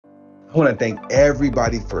I want to thank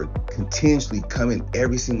everybody for continuously coming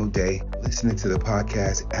every single day, listening to the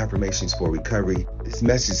podcast, Affirmations for Recovery. This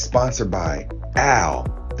message is sponsored by Al,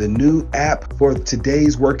 the new app for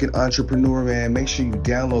today's working entrepreneur, man. Make sure you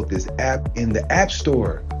download this app in the App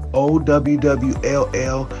Store,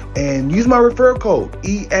 OWWLL, and use my referral code,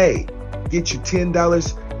 EA. Get you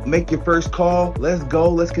 $10, make your first call. Let's go.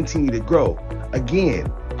 Let's continue to grow.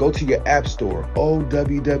 Again, go to your App Store,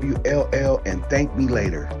 OWWLL, and thank me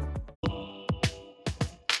later.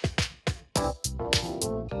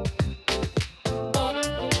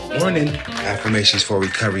 Morning. Affirmations for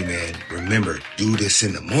Recovery, man. Remember, do this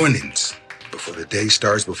in the mornings before the day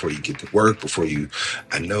starts, before you get to work,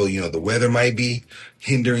 I know, the weather might be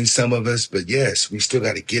hindering some of us, but yes, we still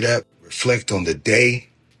got to get up, reflect on the day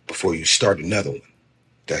before you start another one.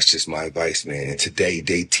 That's just my advice, man. And today,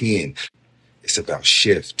 day 10, it's about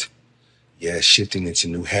shift. Yeah, shifting into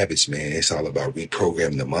new habits, man. It's all about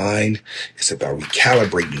reprogramming the mind. It's about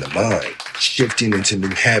recalibrating the mind, shifting into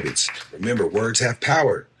new habits. Remember, words have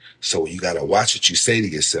power. So you got to watch what you say to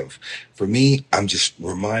yourself. For me, I'm just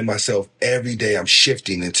remind myself every day I'm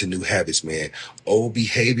shifting into new habits, man. Old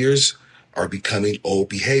behaviors are becoming old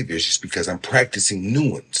behaviors just because I'm practicing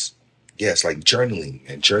new ones. Yes, like journaling,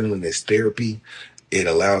 and journaling is therapy. It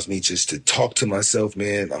allows me just to talk to myself,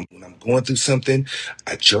 man. When I'm going through something,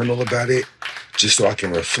 I journal about it just so I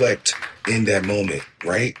can reflect in that moment,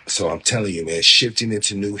 right? So I'm telling you, man, shifting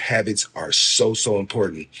into new habits are so, so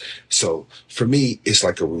important. So for me, it's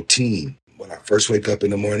like a routine. When I first wake up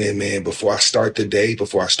in the morning, man, before I start the day,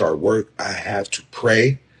 before I start work, I have to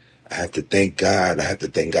pray. I have to thank God. I have to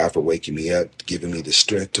thank God for waking me up, giving me the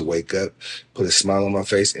strength to wake up, put a smile on my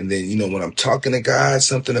face. And then, when I'm talking to God,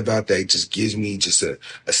 something about that just gives me just a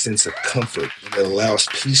sense of comfort. It allows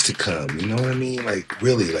peace to come. You know what I mean? Like,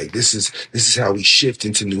 really, like this is how we shift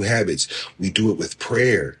into new habits. We do it with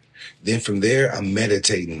prayer. Then from there, I'm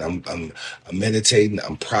meditating. I'm meditating.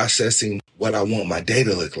 I'm processing what I want my day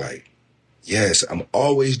to look like. Yes, I'm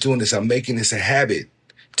always doing this. I'm making this a habit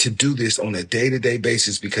to do this on a day-to-day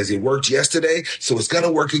basis because it worked yesterday, so it's going to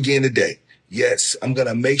work again today. Yes, I'm going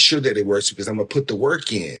to make sure that it works because I'm going to put the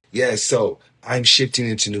work in. Yes, so I'm shifting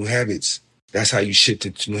into new habits. That's how you shift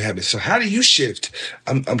into new habits. So how do you shift?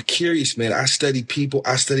 I'm curious, man. I study people.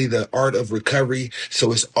 I study the art of recovery.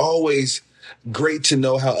 So it's always great to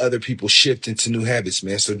know how other people shift into new habits,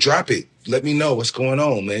 man. So drop it. Let me know what's going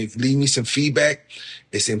on, man. Leave me some feedback.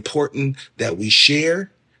 It's important that we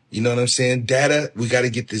share. You know what I'm saying? Data, we got to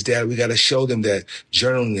get this data. We got to show them that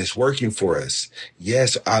journaling is working for us.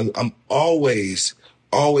 Yes, I'm always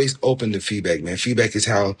open to feedback, man. Feedback is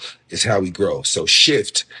how we grow. So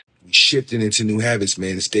shift. We shifting into new habits,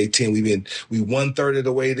 man. It's day 10. We 1/3 of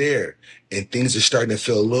the way there, and things are starting to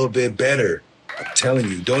feel a little bit better. I'm telling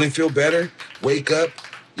you, don't it feel better? Wake up.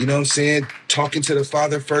 You know what I'm saying? Talking to the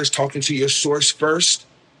Father first, talking to your source first,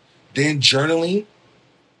 then journaling.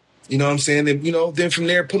 You know what I'm saying? Then from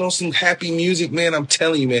there, put on some happy music, man. I'm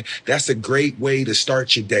telling you, man, that's a great way to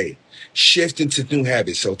start your day. Shift into new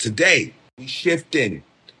habits. So today, we shifting.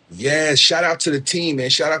 Yeah, shout out to the team, man.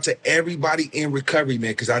 Shout out to everybody in recovery,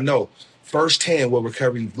 man, because I know firsthand what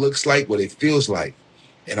recovery looks like, what it feels like.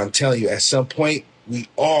 And I'm telling you, at some point, we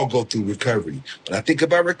all go through recovery. When I think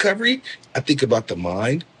about recovery, I think about the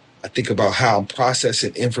mind. I think about how I'm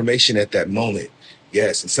processing information at that moment.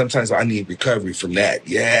 Yes, and sometimes I need recovery from that.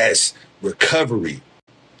 Yes, recovery.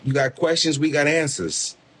 You got questions, we got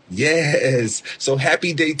answers. Yes. So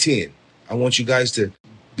happy day 10. I want you guys to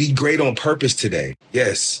be great on purpose today.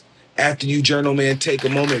 Yes. After you journal, man, take a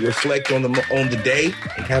moment, reflect on the day,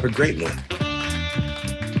 and have a great one.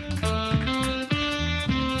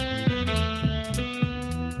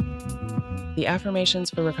 The Affirmations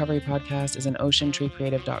for Recovery podcast is an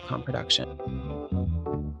OceanTreeCreative.com production.